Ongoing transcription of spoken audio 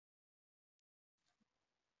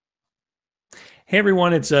Hey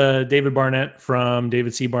everyone, it's David Barnett from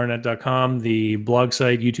davidcbarnett.com, the blog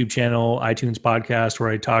site, YouTube channel, iTunes podcast, where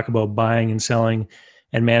I talk about buying and selling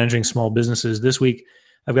and managing small businesses. This week,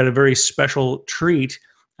 I've got a very special treat.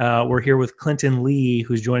 We're here with Clinton Lee,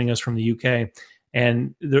 who's joining us from the UK.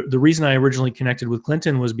 And the reason I originally connected with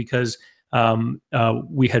Clinton was because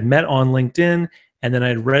we had met on LinkedIn, and then I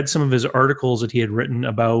had read some of his articles that he had written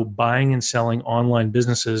about buying and selling online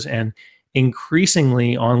businesses. And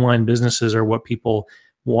increasingly online businesses are what people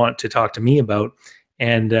want to talk to me about.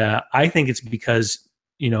 And I think it's because,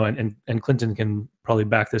 and Clinton can probably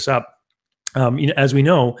back this up. As we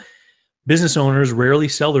know, business owners rarely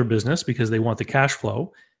sell their business because they want the cash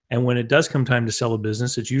flow. And when it does come time to sell a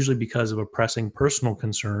business, it's usually because of a pressing personal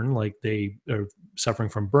concern, like they are suffering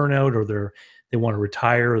from burnout, or they want to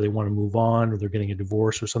retire, or they want to move on, or they're getting a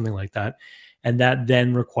divorce or something like that. And that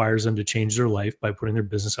then requires them to change their life by putting their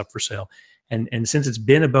business up for sale. And since it's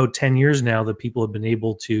been about 10 years now that people have been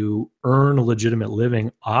able to earn a legitimate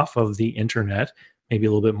living off of the internet, maybe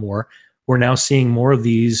a little bit more, we're now seeing more of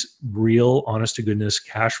these real, honest to goodness,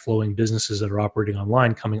 cash flowing businesses that are operating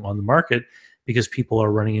online coming on the market because people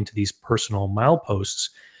are running into these personal mileposts.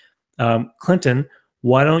 Clinton,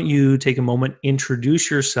 why don't you take a moment,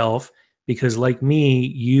 introduce yourself? Because like me,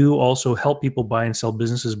 you also help people buy and sell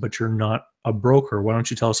businesses, but you're not a broker. Why don't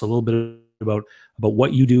you tell us a little bit about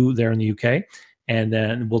what you do there in the UK? And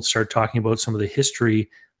then we'll start talking about some of the history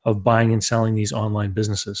of buying and selling these online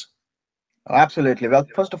businesses. Absolutely. Well,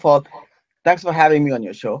 first of all, thanks for having me on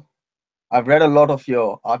your show. I've read a lot of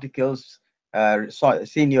your articles,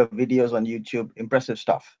 seen your videos on YouTube, impressive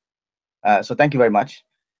stuff. So thank you very much.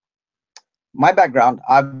 My background,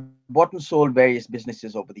 I've bought and sold various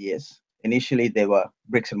businesses over the years. Initially, they were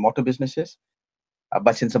bricks and mortar businesses,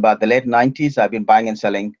 but since about the late 90s, I've been buying and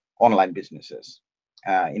selling online businesses.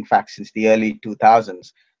 In fact, since the early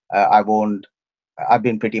 2000s, I've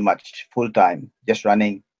been pretty much full time, just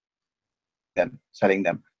running them, selling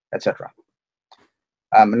them, etc.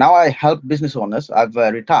 Now I help business owners. I've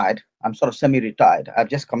retired. I'm sort of semi-retired. I've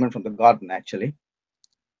just come in from the garden, actually.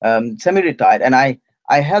 Semi-retired, and I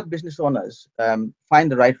help business owners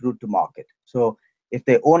find the right route to market. So if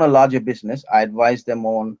they own a larger business, I advise them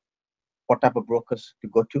on what type of brokers to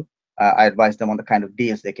go to. I advise them on the kind of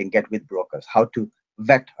deals they can get with brokers, how to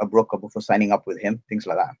vet a broker before signing up with him, things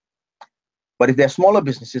like that. But if they're smaller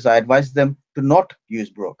businesses, I advise them to not use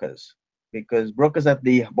brokers, because brokers at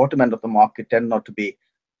the bottom end of the market tend not to be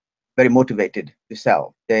very motivated to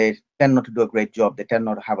sell. They tend not to do a great job. They tend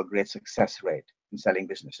not to have a great success rate in selling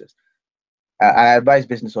businesses. I advise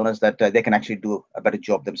business owners that they can actually do a better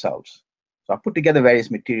job themselves. So I put together various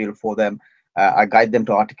material for them. I guide them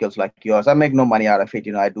to articles like yours. I make no money out of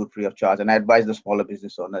it. I do it free of charge. And I advise the smaller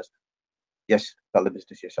business owners, just sell the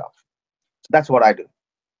business yourself. So that's what I do.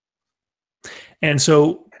 And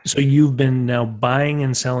so you've been now buying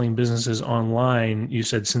and selling businesses online, you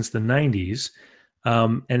said, since the 90s.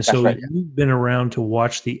 And That's so right. Yeah. you've been around to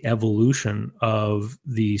watch the evolution of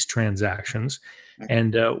these transactions.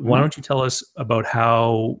 And why Mhm. don't you tell us about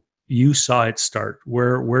how you saw it start?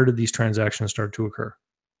 Where did these transactions start to occur?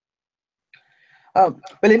 Well,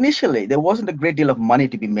 initially, there wasn't a great deal of money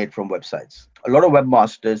to be made from websites. A lot of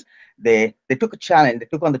webmasters, they took a challenge. They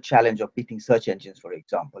took on the challenge of beating search engines, for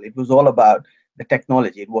example. It was all about the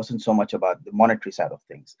technology. It wasn't so much about the monetary side of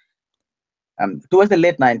things. Towards the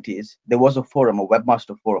late 90s, there was a forum, a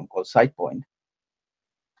webmaster forum called SitePoint,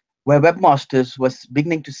 where webmasters was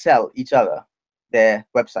beginning to sell each other their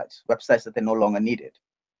websites that they no longer needed.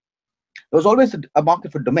 There was always a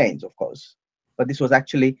market for domains, of course, but this was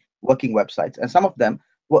actually working websites, and some of them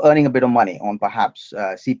were earning a bit of money on perhaps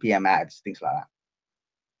CPM ads, things like that.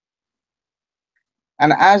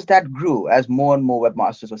 And as that grew, as more and more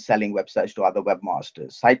webmasters were selling websites to other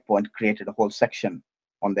webmasters, SitePoint created a whole section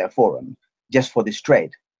on their forum just for this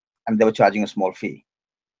trade, and they were charging a small fee.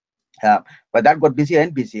 But that got busier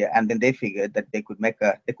and busier, and then they figured that they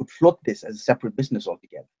could float this as a separate business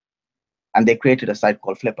altogether, and they created a site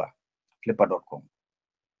called Flipper.com,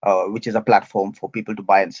 which is a platform for people to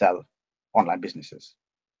buy and sell online businesses,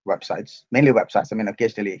 websites, mainly websites. I mean,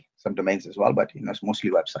 occasionally some domains as well, but it's mostly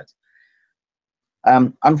websites.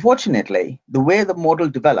 Unfortunately, the way the model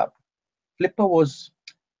developed, Flipper was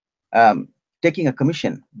um, taking a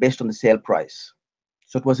commission based on the sale price.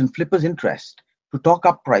 So it was in Flipper's interest to talk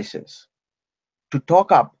up prices, to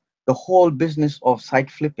talk up the whole business of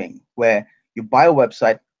site flipping, where you buy a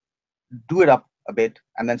website, do it up a bit,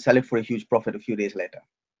 and then sell it for a huge profit a few days later.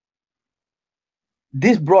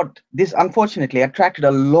 This unfortunately attracted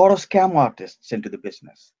a lot of scam artists into the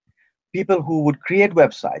business. People who would create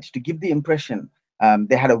websites to give the impression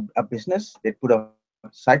they had a business. They'd put a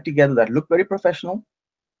site together that looked very professional,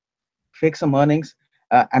 fake some earnings,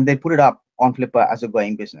 and they put it up on Flippa as a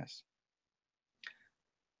going business.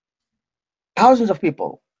 Thousands of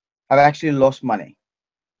people have actually lost money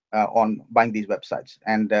on buying these websites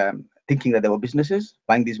and thinking that they were businesses,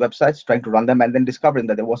 buying these websites, trying to run them, and then discovering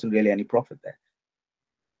that there wasn't really any profit there.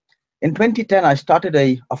 In 2010, I started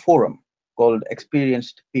a forum called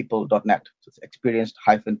experiencedpeople.net. So it's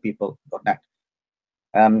experienced-people.net.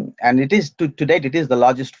 And it is, to date, it is the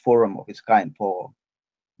largest forum of its kind for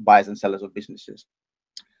buyers and sellers of businesses.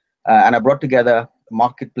 And I brought together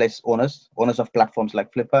marketplace owners of platforms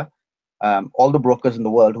like Flippa, all the brokers in the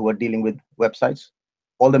world who are dealing with websites,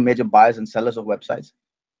 all the major buyers and sellers of websites.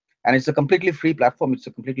 And it's a completely free platform. It's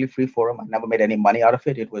a completely free forum. I never made any money out of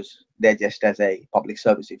it. It was there just as a public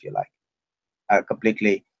service, if you like,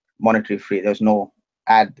 completely monetary free. There's no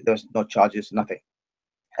ad, there's no charges, nothing.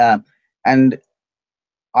 And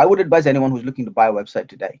I would advise anyone who's looking to buy a website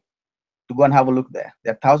today to go and have a look there.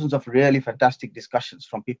 There are thousands of really fantastic discussions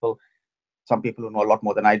from people, some people who know a lot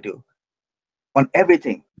more than I do, on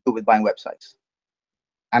everything to do with buying websites,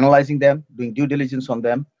 analyzing them, doing due diligence on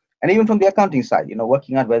them, and even from the accounting side,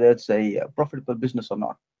 working out whether it's a profitable business or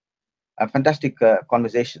not. Fantastic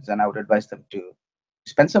conversations, and I would advise them to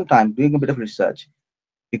spend some time doing a bit of research,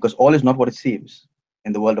 because all is not what it seems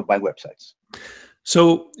in the world of buying websites.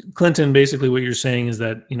 So, Clinton, basically what you're saying is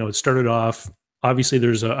that, it started off, obviously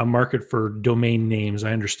there's a market for domain names.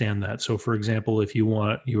 I understand that. So for example, if you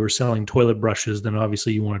were selling toilet brushes, then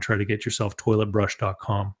obviously you want to try to get yourself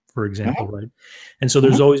toiletbrush.com, for example, right? And so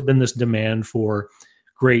there's always been this demand for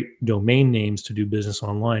great domain names to do business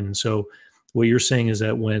online. And so what you're saying is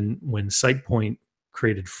that when SitePoint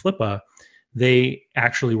created Flippa, they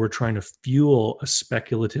actually were trying to fuel a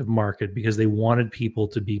speculative market because they wanted people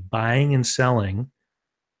to be buying and selling,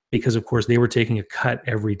 because of course they were taking a cut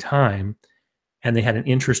every time. And they had an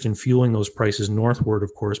interest in fueling those prices northward,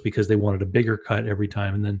 of course, because they wanted a bigger cut every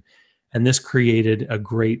time. And this created a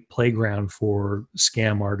great playground for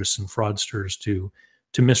scam artists and fraudsters to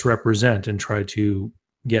misrepresent and try to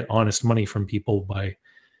get honest money from people by,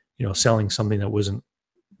 selling something that wasn't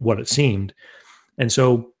what it seemed. And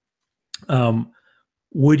so,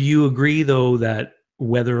 would you agree though that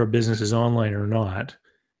whether a business is online or not,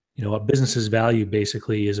 a business's value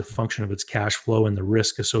basically is a function of its cash flow and the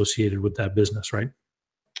risk associated with that business, right?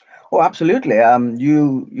 Oh, absolutely.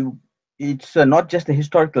 It's not just the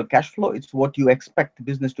historical cash flow; it's what you expect the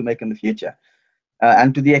business to make in the future.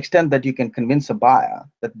 And to the extent that you can convince a buyer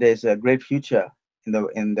that there's a great future in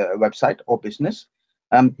the website or business,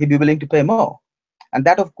 he'd be willing to pay more. And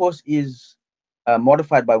that, of course, is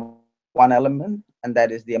modified by one element, and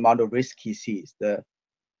that is the amount of risk he sees, the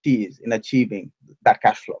fees in achieving that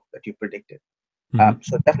cash flow that you predicted.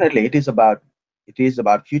 So definitely, it is about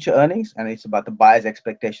future earnings, and it's about the buyer's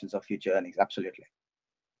expectations of future earnings. Absolutely.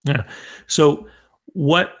 Yeah. So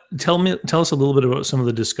tell us a little bit about some of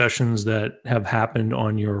the discussions that have happened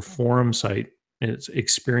on your forum site. It's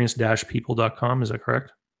experience-people.com. Is that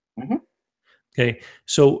correct? Okay.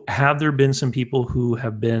 So have there been some people who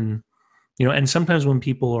have been, and sometimes when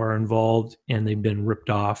people are involved and they've been ripped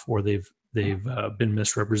off or they've been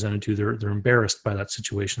misrepresented to, they're embarrassed by that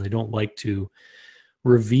situation. They don't like to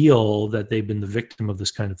reveal that they've been the victim of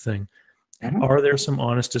this kind of thing. Are there some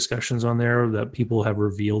honest discussions on there that people have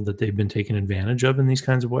revealed that they've been taken advantage of in these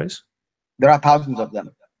kinds of ways? There are thousands of them.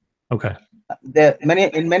 Okay.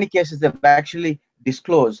 In many cases, they've actually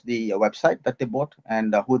disclosed the website that they bought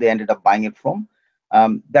and who they ended up buying it from.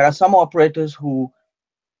 There are some operators who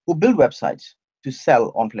build websites to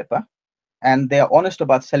sell on Flippa, and they are honest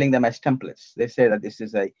about selling them as templates. They say that this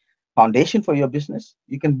is a foundation for your business.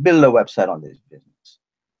 You can build a website on this business,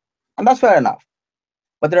 and that's fair enough.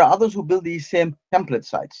 But there are others who build these same template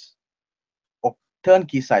sites, or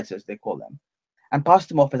turnkey sites as they call them, and pass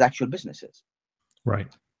them off as actual businesses. Right.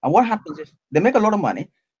 And what happens is they make a lot of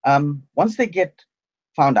money. Once they get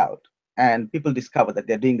found out and people discover that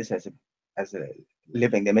they're doing this as a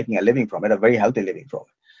living, they're making a living from it, a very healthy living from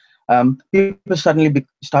it, people suddenly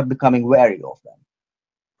start becoming wary of them.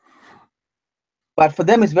 But for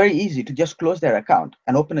them, it's very easy to just close their account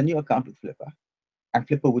and open a new account with Flippa. And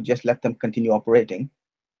Flippa would just let them continue operating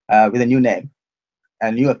with a new name,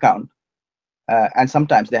 a new account. And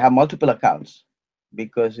sometimes they have multiple accounts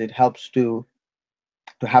because it helps to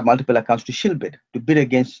have multiple accounts to shield bid, to bid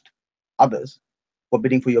against others for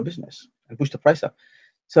bidding for your business and push the price up.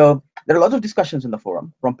 So there are lots of discussions in the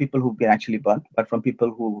forum from people who've been actually burnt, but from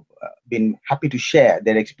people who've been happy to share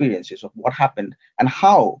their experiences of what happened and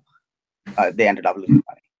how they ended up losing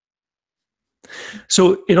money.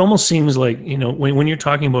 So it almost seems like, when you're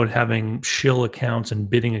talking about having shill accounts and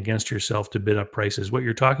bidding against yourself to bid up prices, what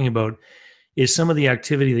you're talking about is some of the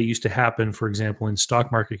activity that used to happen, for example, in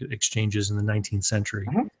stock market exchanges in the 19th century.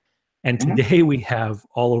 Mhm, And mhm, today we have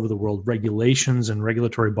all over the world regulations and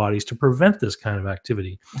regulatory bodies to prevent this kind of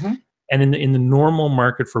activity. mhm, And in the normal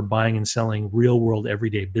market for buying and selling real world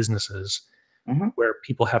everyday businesses, mhm. where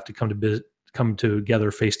people have to come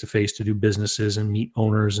together face to face to do businesses and meet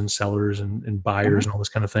owners and sellers and buyers Mhm. and all this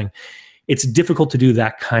kind of thing, it's difficult to do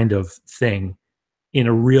that kind of thing in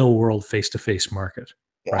a real world face to face market,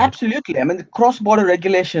 right? Absolutely. I mean, the cross-border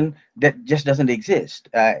regulation that just doesn't exist.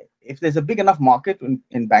 If there's a big enough market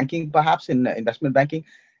in banking, perhaps in investment banking,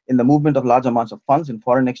 in the movement of large amounts of funds in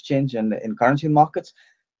foreign exchange and in currency markets,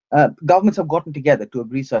 governments have gotten together to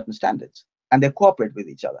agree certain standards and they cooperate with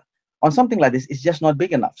each other. On something like this, it's just not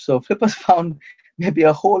big enough. So Flippers found maybe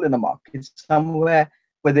a hole in the market somewhere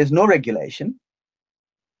where there's no regulation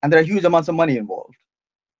and there are huge amounts of money involved.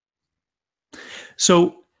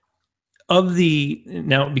 So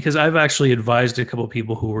now, because I've actually advised a couple of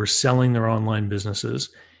people who were selling their online businesses,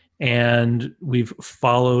 and we've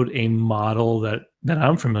followed a model that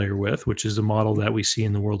I'm familiar with, which is a model that we see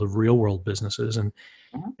in the world of real world businesses. Mhm,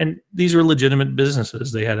 And these are legitimate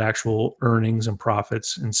businesses. They had actual earnings and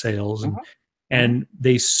profits and sales, and mhm, mhm, and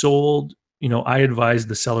they sold. I advised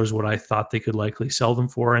the sellers what I thought they could likely sell them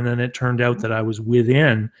for, and then it turned out mhm, that I was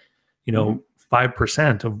within, mhm,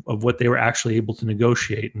 5% of what they were actually able to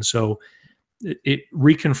negotiate. And so it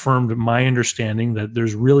reconfirmed my understanding that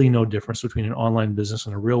there's really no difference between an online business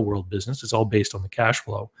and a real world business. It's all based on the cash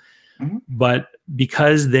flow. mhm, But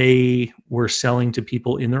because they were selling to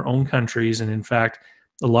people in their own countries, and in fact,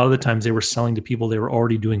 a lot of the times they were selling to people they were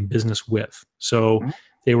already doing business with. So mhm,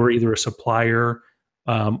 they were either a supplier,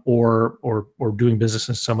 or doing business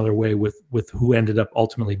in some other way with who ended up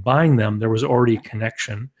ultimately buying them. There was already a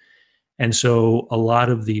connection, and so a lot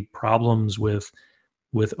of the problems with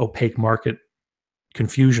opaque market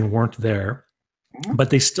confusion weren't there, mhm, but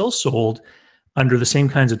they still sold under the same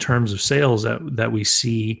kinds of terms of sales that we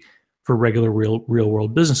see for regular real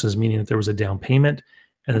world businesses, meaning that there was a down payment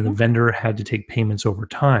and then the mhm, vendor had to take payments over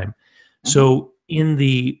time. mhm. So in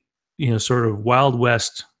the sort of Wild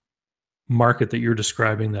West market that you're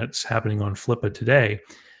describing that's happening on Flippa today,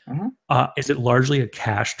 Mhm. is it largely a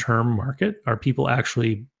cash term market? Are people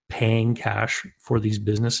actually paying cash for these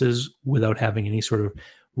businesses without having any sort of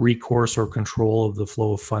recourse or control of the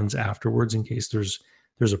flow of funds afterwards in case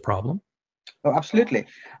there's a problem? Oh, absolutely.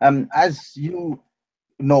 As you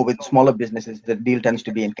know, with smaller businesses, the deal tends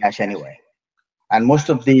to be in cash anyway, and most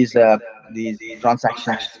of these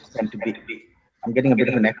transactions tend to be. I'm getting a bit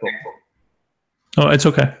of an echo. Oh, it's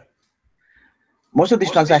okay. Most of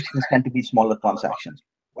these transactions tend to be smaller transactions.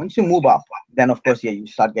 Once you move up, then of course, yeah, you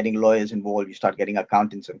start getting lawyers involved, you start getting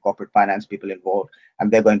accountants and corporate finance people involved, and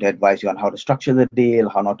they're going to advise you on how to structure the deal,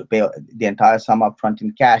 how not to pay the entire sum up front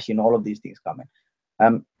in cash, all of these things come in.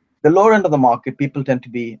 Um, the lower end of the market, people tend to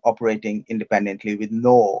be operating independently with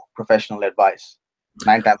no professional advice.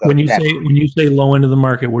 Nine times out When of you ten, say when you say low end of the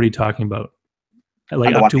market, what are you talking about? Like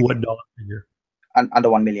under up one to million, what dollar figure? under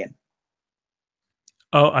 1 million,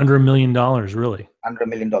 Oh, under $1 million, really? under $1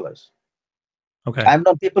 million. Okay. I've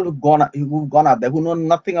known people who've gone out there who know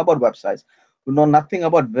nothing about websites, who know nothing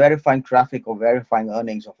about verifying traffic or verifying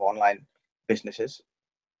earnings of online businesses,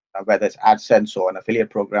 whether it's AdSense or an affiliate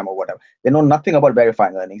program or whatever. They know nothing about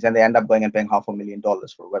verifying earnings, and they end up going and paying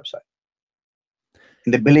 $500,000 for a website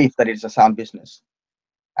in the belief that it's a sound business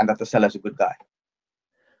and that the seller's a good guy.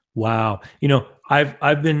 Wow.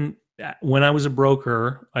 I've been when I was a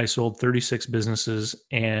broker, I sold 36 businesses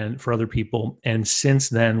and for other people. And since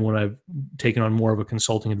then, when I've taken on more of a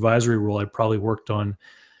consulting advisory role, I've probably worked on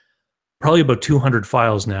probably about 200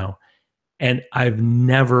 files now. And I've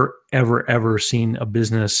never, ever, ever seen a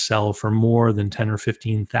business sell for more than $10,000 or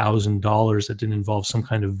 $15,000 that didn't involve some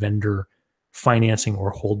kind of vendor financing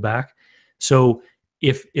or holdback. So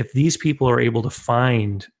if these people are able to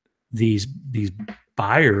find these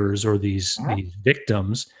buyers or Mhm, these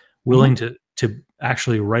victims mhm, willing to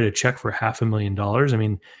actually write a check for $500,000, I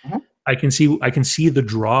mean, mhm, I can see the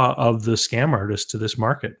draw of the scam artist to this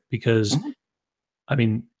market because mhm. I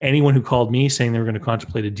mean, anyone who called me saying they were going to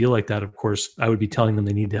contemplate a deal like that, of course, I would be telling them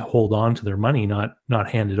they need to hold on to their money, not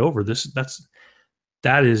hand it over.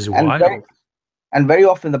 That is And very wild. and very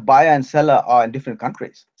often the buyer and seller are in different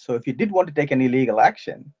countries. So if you did want to take any legal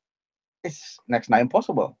action, it's next to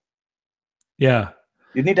impossible. Yeah.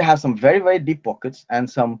 You need to have some very, very deep pockets and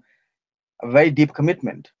some very deep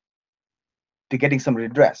commitment to getting some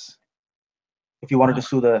redress if you wanted to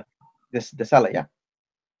Wow. sue the seller. Yeah.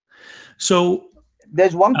 So,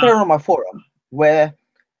 There's one uh, thread on my forum. where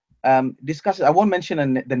discusses, I won't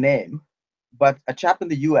mention the name, but a chap in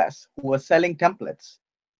the US who was selling templates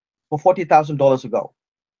for $40,000 a go.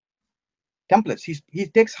 Templates. He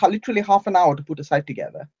takes literally half an hour to put a site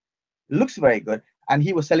together. It looks very good, and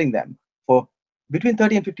he was selling them for between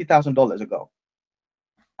 $30,000 and $50,000 a go.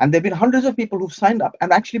 And there've been hundreds of people who've signed up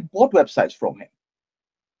and actually bought websites from him.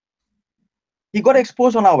 He got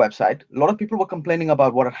exposed on our website. A lot of people were complaining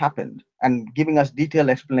about what had happened and giving us detailed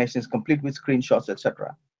explanations, complete with screenshots,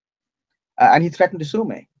 etc. And he threatened to sue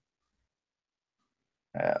me.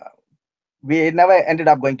 We never ended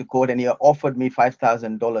up going to court, and he offered me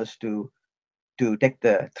 $5,000 to take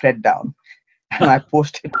the thread down. And I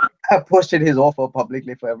posted his offer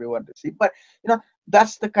publicly for everyone to see. But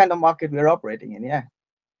that's the kind of market we're operating in. Yeah.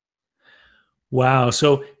 Wow.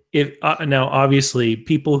 So if now, obviously,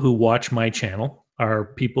 people who watch my channel are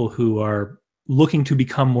people who are looking to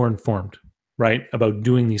become more informed, right, about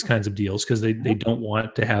doing these kinds of deals, because they don't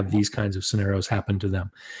want to have these kinds of scenarios happen to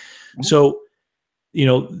them. So,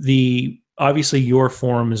 obviously your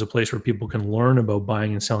forum is a place where people can learn about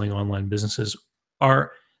buying and selling online businesses.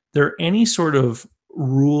 Are there any sort of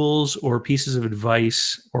rules or pieces of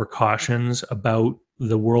advice or cautions about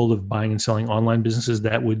the world of buying and selling online businesses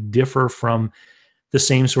that would differ from the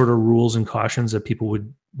same sort of rules and cautions that people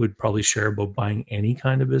would probably share about buying any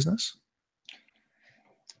kind of business?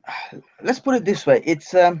 Let's put it this way.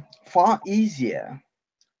 It's far easier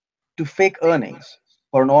to fake earnings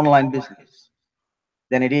for an online business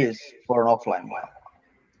than it is for an offline one.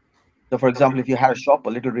 So for example, if you had a shop, a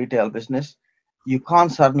little retail business, you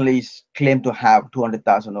can't suddenly claim to have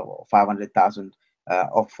 200,000 or 500,000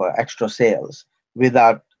 of extra sales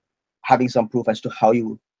without having some proof as to how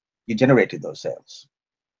you generated those sales.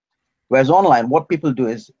 Whereas online, what people do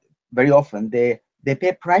is very often they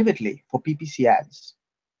pay privately for PPC ads,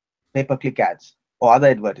 pay-per-click ads, or other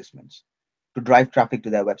advertisements to drive traffic to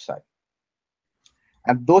their website.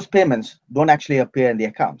 And those payments don't actually appear in the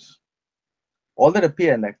accounts. All that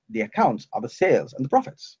appear in the accounts are the sales and the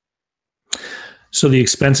profits. So the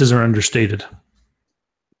expenses are understated.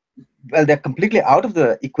 Well, they're completely out of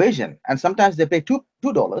the equation. And sometimes they pay $2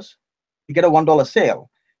 to get a $1 sale,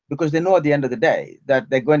 because they know at the end of the day that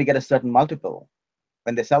they're going to get a certain multiple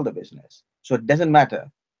when they sell the business. So it doesn't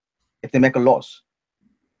matter if they make a loss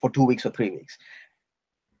for 2 weeks or 3 weeks.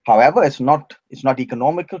 However, it's not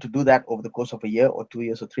economical to do that over the course of a year or 2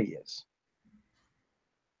 years or 3 years,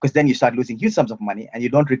 because then you start losing huge sums of money and you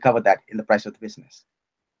don't recover that in the price of the business.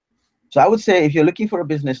 So I would say, if you're looking for a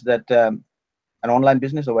business that an online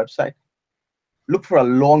business or website, look for a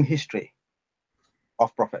long history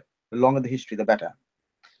of profit. The longer the history, the better.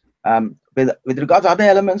 With regards to other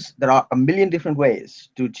elements, there are a million different ways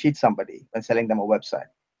to cheat somebody when selling them a website.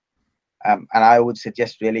 And I would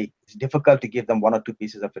suggest, really, it's difficult to give them one or two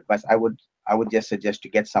pieces of advice. I would just suggest to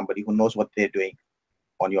get somebody who knows what they're doing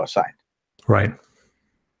on your side. Right.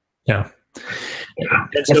 Yeah.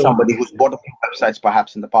 Get somebody who's bought a few websites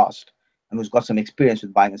perhaps in the past and who's got some experience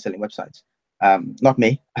with buying and selling websites. Not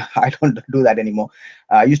me. I don't do that anymore.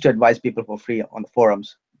 I used to advise people for free on the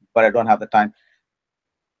forums, but I don't have the time.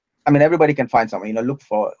 I mean, everybody can find someone. Look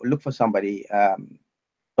for somebody.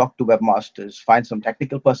 Talk to webmasters. Find some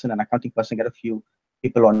technical person, an accounting person. Get a few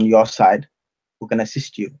people on your side who can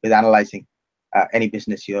assist you with analyzing any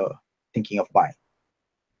business you're thinking of buying.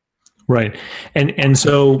 Right, and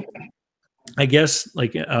so I guess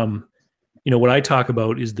what I talk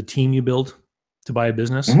about is the team you build to buy a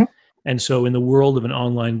business. Mm-hmm. And so in the world of an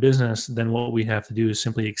online business, then what we have to do is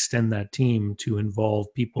simply extend that team to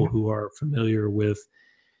involve people who are familiar with,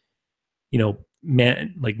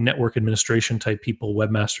 like network administration type people,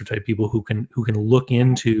 webmaster type people who can look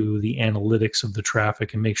into the analytics of the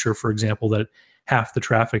traffic and make sure, for example, that half the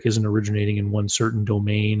traffic isn't originating in one certain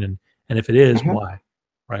domain, and if it is, mm-hmm. why,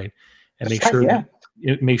 right? And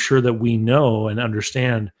make sure that we know and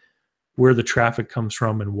understand where the traffic comes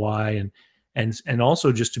from and why, and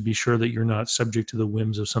also just to be sure that you're not subject to the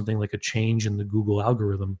whims of something like a change in the Google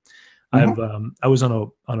algorithm. Mm-hmm. I was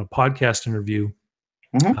on a podcast interview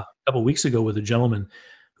mm-hmm. A couple of weeks ago with a gentleman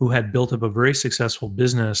who had built up a very successful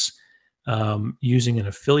business using an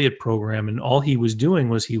affiliate program, and all he was doing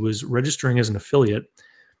was he was registering as an affiliate.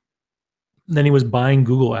 Then he was buying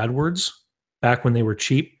Google AdWords back when they were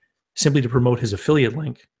cheap, simply to promote his affiliate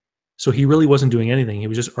link. So he really wasn't doing anything. He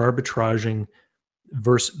was just arbitraging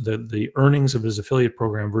versus the earnings of his affiliate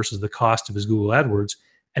program versus the cost of his Google AdWords.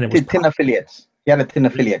 And it was thin affiliates. He had a thin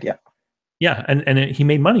affiliate, yeah. Yeah, and he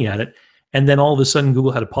made money at it. And then all of a sudden,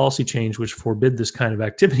 Google had a policy change which forbid this kind of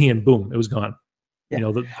activity, and boom, it was gone. Yeah.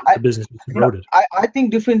 The business was eroded. I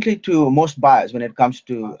think differently to most buyers when it comes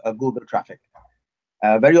to Google traffic.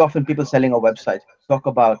 Very often, people selling a website talk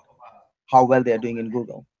about how well they are doing in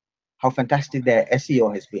Google, how fantastic their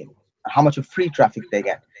SEO has been, how much of free traffic they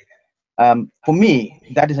get. For me,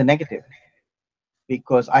 that is a negative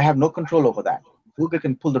because I have no control over that. Google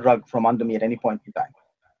can pull the rug from under me at any point in time.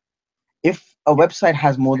 If a website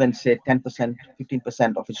has more than, say, 10%,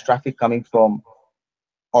 15% of its traffic coming from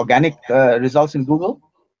organic results in Google,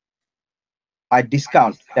 I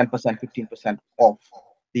discount 10%, 15% of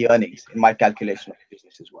the earnings in my calculation of the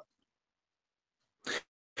business as well.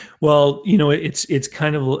 Well, it's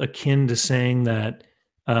kind of akin to saying that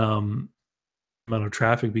amount of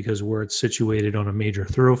traffic because where it's situated on a major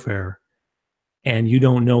thoroughfare, and you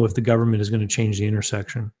don't know if the government is going to change the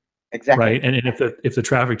intersection. Exactly. Right. And if the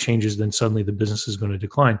traffic changes, then suddenly the business is going to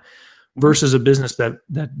decline. Versus a business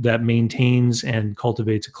that maintains and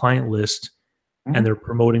cultivates a client list, and they're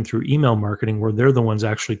promoting through email marketing, where they're the ones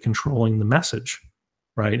actually controlling the message,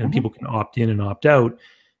 right? And people can opt in and opt out.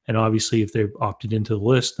 And obviously, if they've opted into the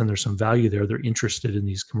list, then there's some value there. They're interested in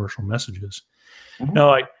these commercial messages.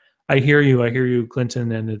 No, I hear you,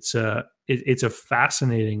 Clinton, and it's a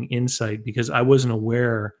fascinating insight because I wasn't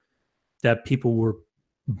aware that people were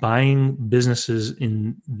buying businesses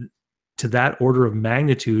to that order of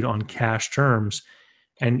magnitude on cash terms,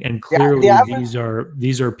 and clearly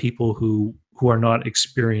these are people who are not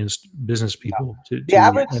experienced business people to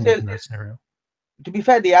end up in that scenario. To be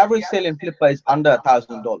fair, the average sale in Flippa is under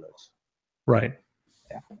 $1,000. Right.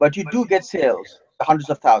 Yeah. But you do get sales,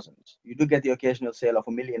 hundreds of thousands. You do get the occasional sale of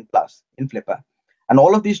 $1 million plus in Flippa, and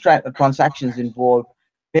all of these transactions involve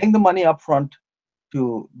paying the money upfront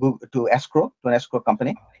to an escrow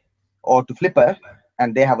company, or to Flippa,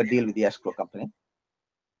 and they have a deal with the escrow company,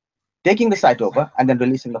 taking the site over and then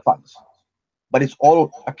releasing the funds. But it's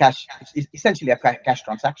all a cash. It's essentially a cash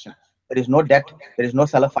transaction. There is no debt. There is no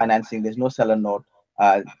seller financing. There's no seller note.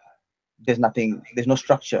 There's nothing. There's no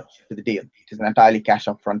structure to the deal. It is an entirely cash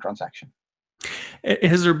upfront transaction.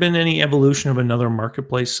 Has there been any evolution of another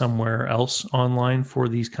marketplace somewhere else online for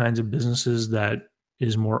these kinds of businesses that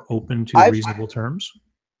is more open to reasonable terms?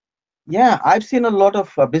 Yeah, I've seen a lot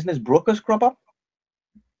of business brokers crop up.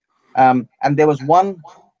 And there was one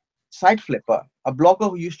site flipper, a blogger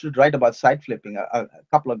who used to write about site flipping, a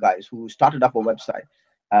couple of guys who started up a website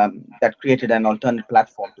that created an alternate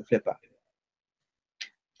platform to Flippa.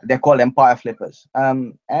 They're called Empire Flippers.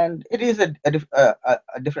 And it is a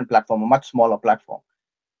different platform, a much smaller platform.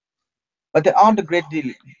 But there aren't a great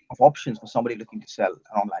deal of options for somebody looking to sell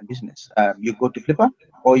an online business. You go to Flippa,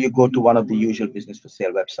 or you go to one of the usual business for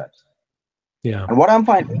sale websites. Yeah. And what I'm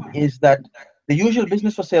finding is that the usual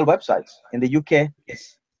business for sale websites in the UK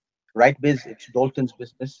is RightBiz, it's Dalton's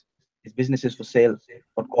business, it's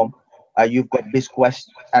businessesforsale.com. You've got BizQuest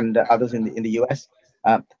and others in the US.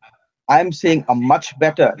 I'm seeing a much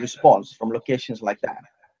better response from locations like that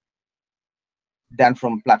than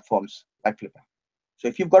from platforms like Flippa. So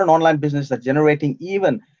if you've got an online business that's generating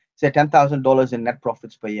even, say, $10,000 in net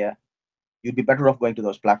profits per year, you'd be better off going to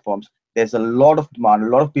those platforms. There's a lot of demand. A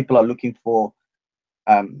lot of people are looking for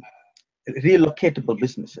relocatable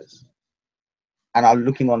businesses and are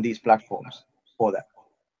looking on these platforms for that.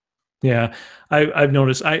 Yeah, I've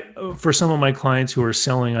noticed. For some of my clients who are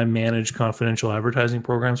selling, I manage confidential advertising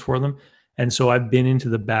programs for them, and so I've been into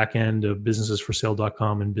the back end of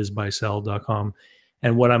businessesforsale.com and bizbuysell.com,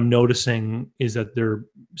 and what I'm noticing is that there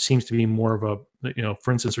seems to be more of a,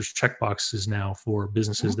 for instance, there's checkboxes now for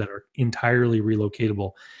businesses that are entirely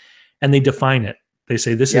relocatable, and they define it. They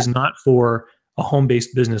say this is not for a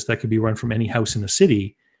home-based business that could be run from any house in the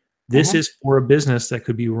city. This is for a business that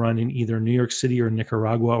could be run in either New York City or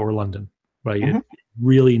Nicaragua or London, right? It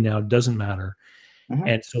really now doesn't matter.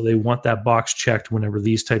 And so they want that box checked whenever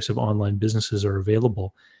these types of online businesses are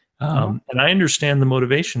available. And I understand the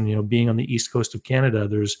motivation, being on the East Coast of Canada,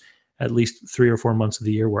 there's at least 3 or 4 months of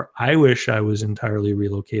the year where I wish I was entirely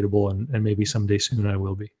relocatable, and maybe someday soon I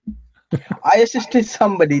will be. I assisted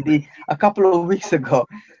somebody a couple of weeks ago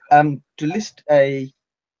to list a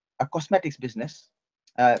cosmetics business.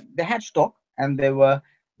 They had stock and they were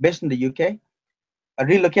based in the UK, a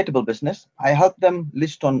relocatable business. I helped them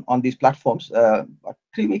list on these platforms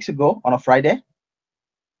 3 weeks ago on a Friday.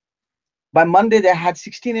 By Monday, they had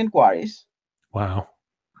 16 inquiries. Wow.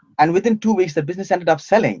 And within 2 weeks, the business ended up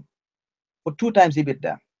selling for 2 times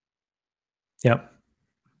EBITDA. Yep.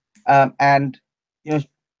 And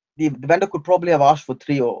the vendor could probably have asked for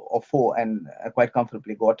 3 or 4 and quite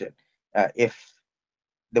comfortably got it if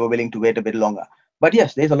they were willing to wait a bit longer. But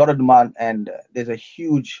yes, there's a lot of demand, and there's a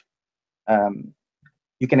huge,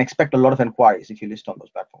 you can expect a lot of inquiries if you list on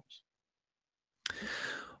those platforms.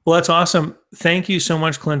 Well, that's awesome. Thank you so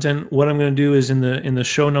much, Clinton. What I'm going to do is in the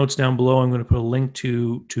show notes down below, I'm going to put a link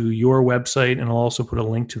to your website, and I'll also put a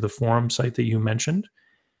link to the forum site that you mentioned.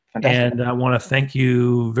 Fantastic. And I want to thank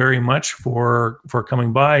you very much for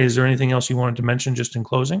coming by. Is there anything else you wanted to mention just in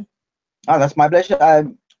closing? Oh, that's my pleasure. I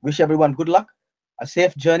wish everyone good luck, a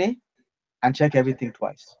safe journey, and check everything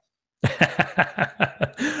twice.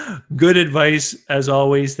 Good advice, as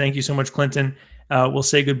always. Thank you so much, Clinton. We'll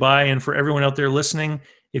say goodbye. And for everyone out there listening,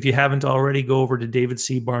 if you haven't already, go over to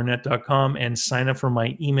davidcbarnett.com and sign up for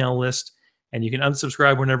my email list. And you can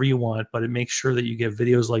unsubscribe whenever you want, but it makes sure that you get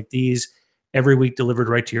videos like these every week delivered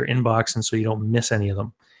right to your inbox, and so you don't miss any of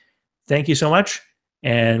them. Thank you so much,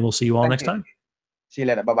 and we'll see you all next time. See you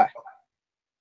later. Bye-bye.